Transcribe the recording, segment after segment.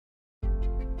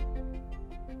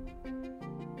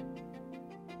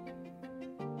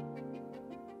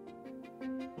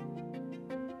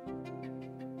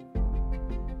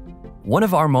One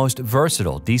of our most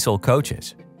versatile diesel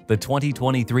coaches, the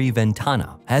 2023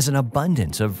 Ventana has an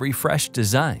abundance of refreshed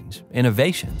designs,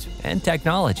 innovations, and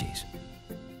technologies,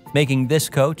 making this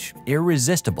coach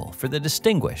irresistible for the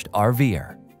distinguished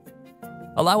RVer.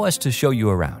 Allow us to show you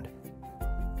around.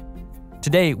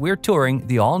 Today, we're touring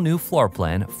the all-new floor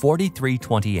plan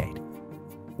 4328,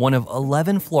 one of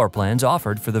 11 floor plans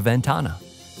offered for the Ventana.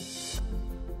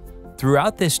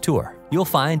 Throughout this tour, you'll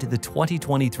find the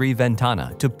 2023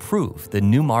 Ventana to prove the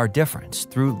Newmar difference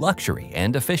through luxury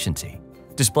and efficiency,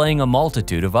 displaying a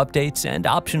multitude of updates and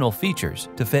optional features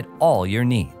to fit all your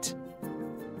needs.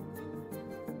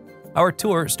 Our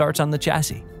tour starts on the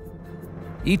chassis.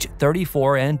 Each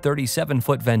 34 and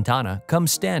 37-foot Ventana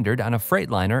comes standard on a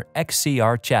Freightliner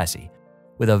XCR chassis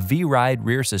with a V-Ride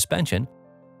rear suspension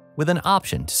with an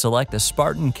option to select a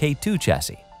Spartan K2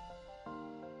 chassis.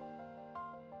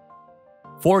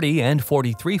 40 and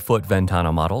 43-foot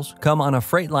Ventana models come on a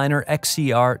Freightliner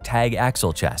XCR tag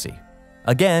axle chassis,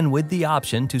 again with the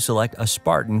option to select a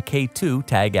Spartan K2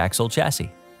 tag axle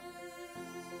chassis.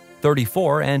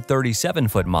 34 and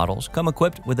 37-foot models come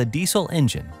equipped with a diesel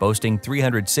engine boasting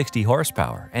 360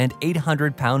 horsepower and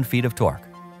 800 pound-feet of torque,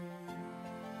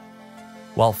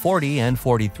 while 40 and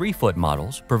 43-foot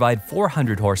models provide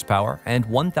 400 horsepower and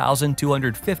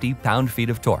 1,250 pound-feet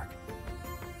of torque.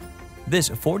 This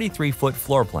 43-foot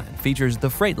floor plan features the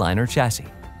Freightliner chassis.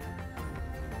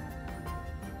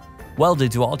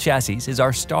 Welded to all chassis is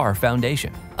our Star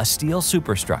Foundation, a steel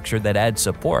superstructure that adds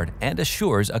support and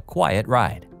assures a quiet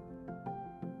ride.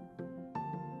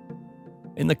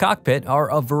 In the cockpit are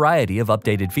a variety of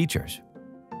updated features.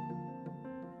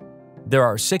 There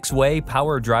are 6-way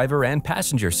power driver and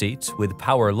passenger seats with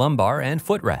power lumbar and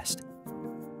footrest.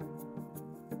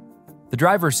 The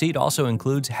driver's seat also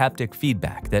includes haptic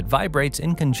feedback that vibrates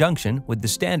in conjunction with the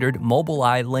standard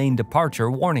Mobileye lane departure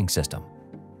warning system.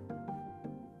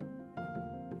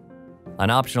 An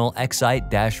optional Excite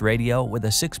dash radio with a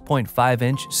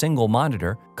 6.5-inch single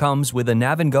monitor comes with a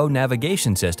Nav & Go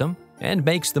navigation system and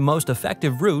makes the most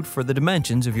effective route for the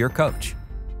dimensions of your coach.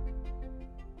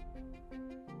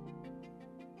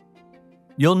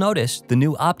 You'll notice the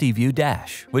new OptiView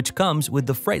dash, which comes with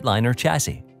the Freightliner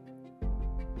chassis.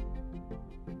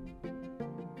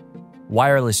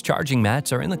 Wireless charging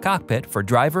mats are in the cockpit for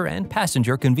driver and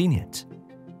passenger convenience.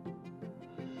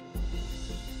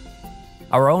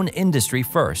 Our own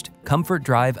industry-first Comfort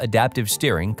Drive adaptive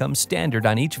steering comes standard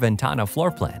on each Ventana floor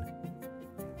plan,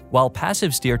 while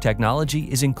passive steer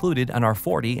technology is included on our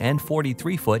 40 and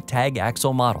 43-foot tag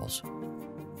axle models.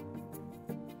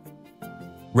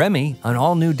 Remy, an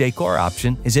all-new decor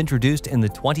option, is introduced in the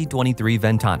 2023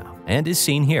 Ventana and is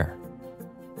seen here.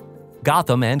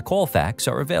 Gotham and Colfax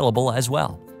are available as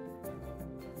well.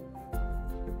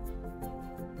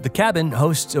 The cabin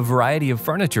hosts a variety of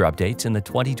furniture updates in the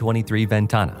 2023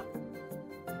 Ventana,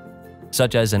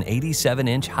 such as an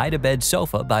 87-inch hide-a-bed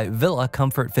sofa by Villa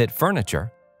Comfort Fit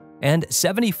Furniture and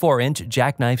 74-inch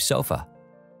jackknife sofa.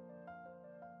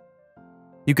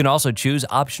 You can also choose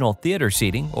optional theater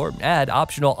seating or add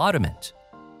optional ottomans.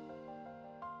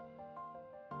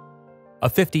 A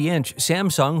 50-inch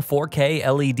Samsung 4K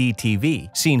LED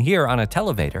TV, seen here on a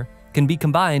televator, can be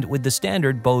combined with the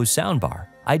standard Bose soundbar,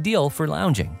 ideal for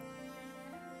lounging.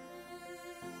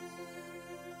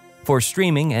 For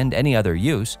streaming and any other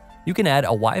use, you can add a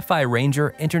Wi-Fi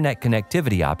Ranger internet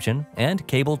connectivity option and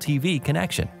cable TV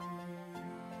connection.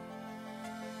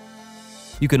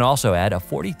 You can also add a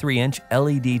 43-inch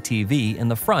LED TV in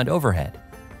the front overhead.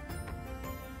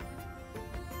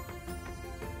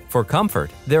 For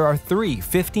comfort, there are 3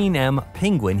 15M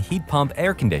Penguin heat pump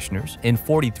air conditioners in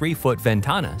 43-foot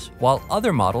Ventanas, while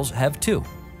other models have 2.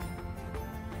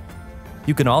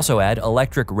 You can also add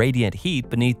electric radiant heat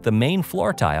beneath the main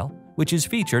floor tile, which is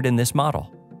featured in this model.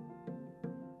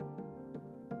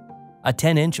 A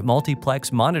 10-inch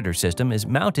multiplex monitor system is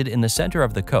mounted in the center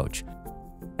of the coach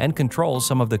and controls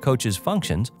some of the coach's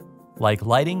functions, like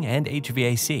lighting and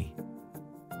HVAC.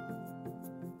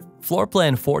 Floor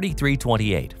plan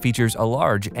 4328 features a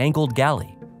large angled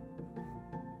galley,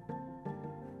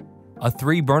 a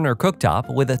 3-burner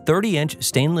cooktop with a 30-inch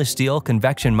stainless steel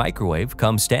convection microwave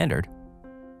comes standard,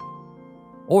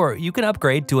 or you can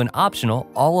upgrade to an optional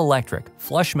all-electric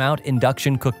flush-mount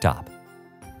induction cooktop.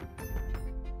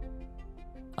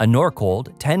 A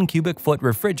Norcold 10 cubic foot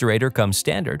refrigerator comes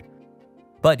standard,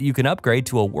 but you can upgrade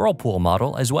to a Whirlpool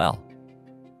model as well.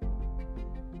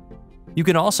 You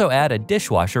can also add a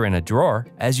dishwasher in a drawer,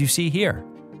 as you see here.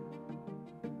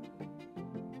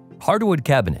 Hardwood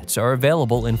cabinets are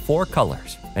available in 4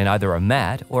 colors in either a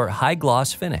matte or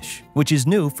high-gloss finish, which is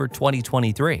new for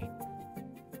 2023.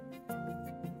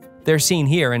 They're seen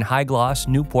here in high-gloss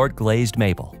Newport glazed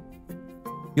maple.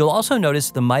 You'll also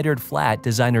notice the mitered flat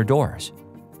designer doors.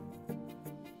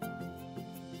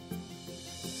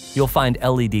 You'll find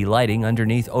LED lighting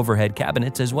underneath overhead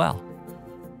cabinets as well.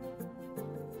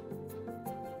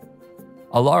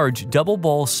 A large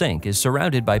double-bowl sink is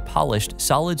surrounded by polished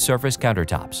solid-surface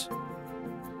countertops.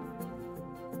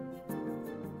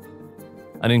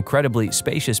 An incredibly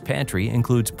spacious pantry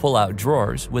includes pull-out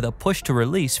drawers with a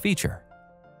push-to-release feature.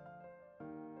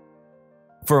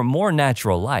 For more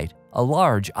natural light, a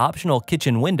large optional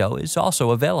kitchen window is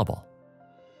also available.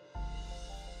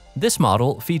 This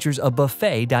model features a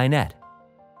buffet dinette.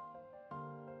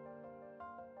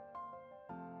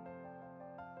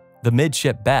 The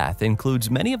midship bath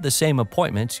includes many of the same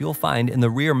appointments you'll find in the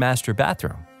rear master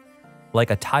bathroom,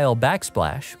 like a tile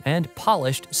backsplash and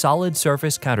polished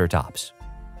solid-surface countertops.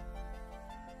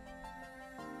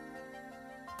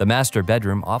 The master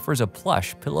bedroom offers a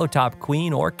plush pillow-top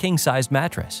queen or king-size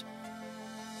mattress.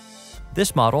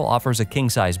 This model offers a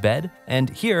king-size bed, and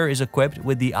here is equipped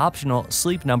with the optional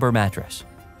Sleep Number mattress.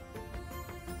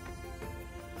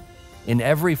 In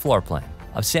every floor plan,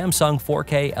 a Samsung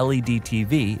 4K LED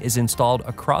TV is installed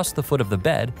across the foot of the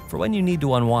bed for when you need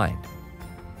to unwind.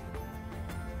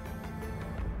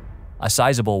 A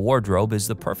sizable wardrobe is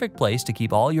the perfect place to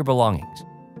keep all your belongings.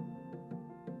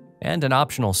 And an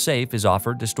optional safe is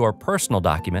offered to store personal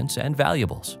documents and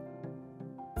valuables.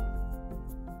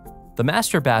 The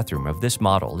master bathroom of this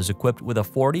model is equipped with a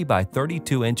 40 by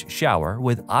 32-inch shower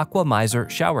with Aqua Miser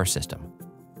shower system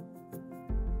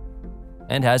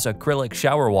and has acrylic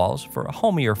shower walls for a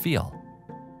homier feel.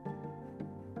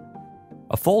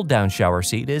 A fold-down shower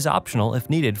seat is optional if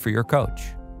needed for your coach.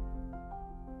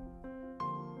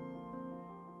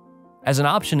 As an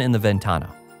option in the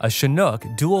Ventana, a Chinook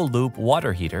dual-loop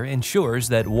water heater ensures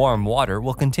that warm water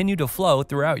will continue to flow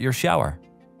throughout your shower.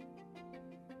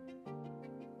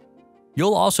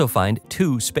 You'll also find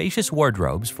 2 spacious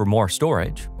wardrobes for more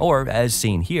storage, or as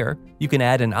seen here, you can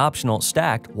add an optional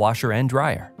stacked washer and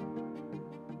dryer.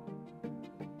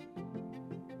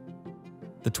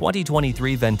 The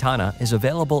 2023 Ventana is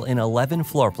available in 11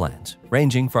 floor plans,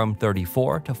 ranging from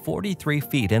 34 to 43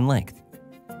 feet in length.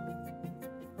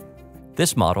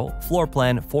 This model, floor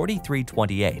plan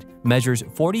 4328, measures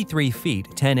 43 feet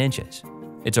 10 inches.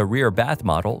 It's a rear bath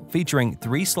model featuring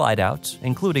 3 slide-outs,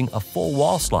 including a full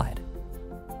wall slide.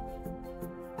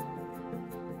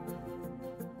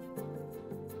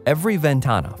 Every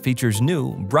Ventana features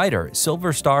new, brighter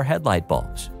Silver Star headlight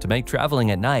bulbs to make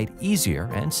traveling at night easier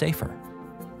and safer.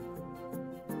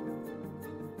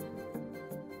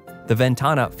 The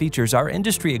Ventana features our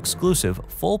industry-exclusive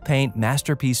full-paint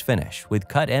masterpiece finish with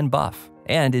cut and buff,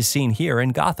 and is seen here in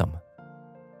Gotham.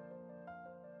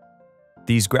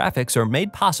 These graphics are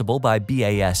made possible by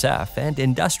BASF and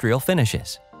industrial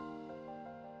finishes.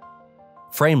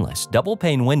 Frameless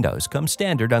double-pane windows come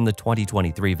standard on the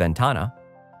 2023 Ventana.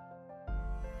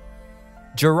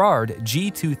 Girard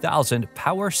G2000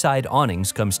 power side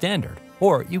awnings come standard,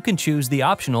 or you can choose the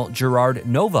optional Girard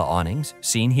Nova awnings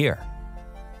seen here.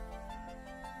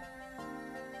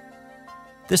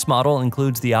 This model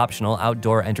includes the optional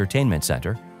outdoor entertainment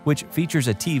center, which features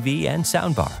a TV and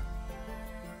soundbar.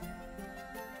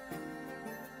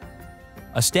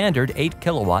 A standard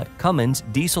 8-kilowatt Cummins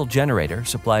diesel generator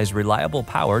supplies reliable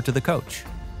power to the coach.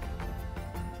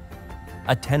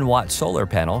 A 10-watt solar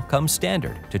panel comes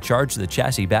standard to charge the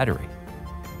chassis battery.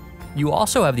 You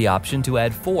also have the option to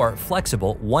add 4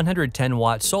 flexible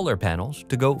 110-watt solar panels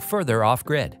to go further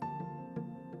off-grid.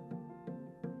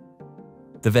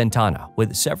 The Ventana,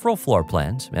 with several floor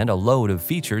plans and a load of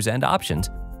features and options,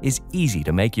 is easy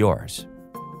to make yours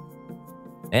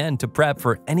and to prep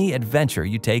for any adventure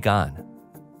you take on.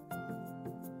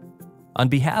 On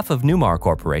behalf of Newmar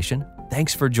Corporation,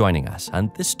 thanks for joining us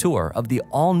on this tour of the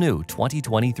all-new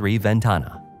 2023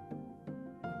 Ventana.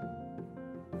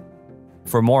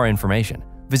 For more information,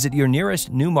 visit your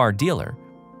nearest Newmar dealer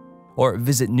or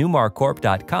visit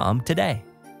newmarcorp.com today.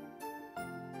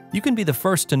 You can be the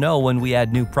first to know when we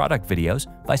add new product videos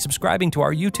by subscribing to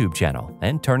our YouTube channel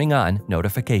and turning on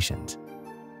notifications.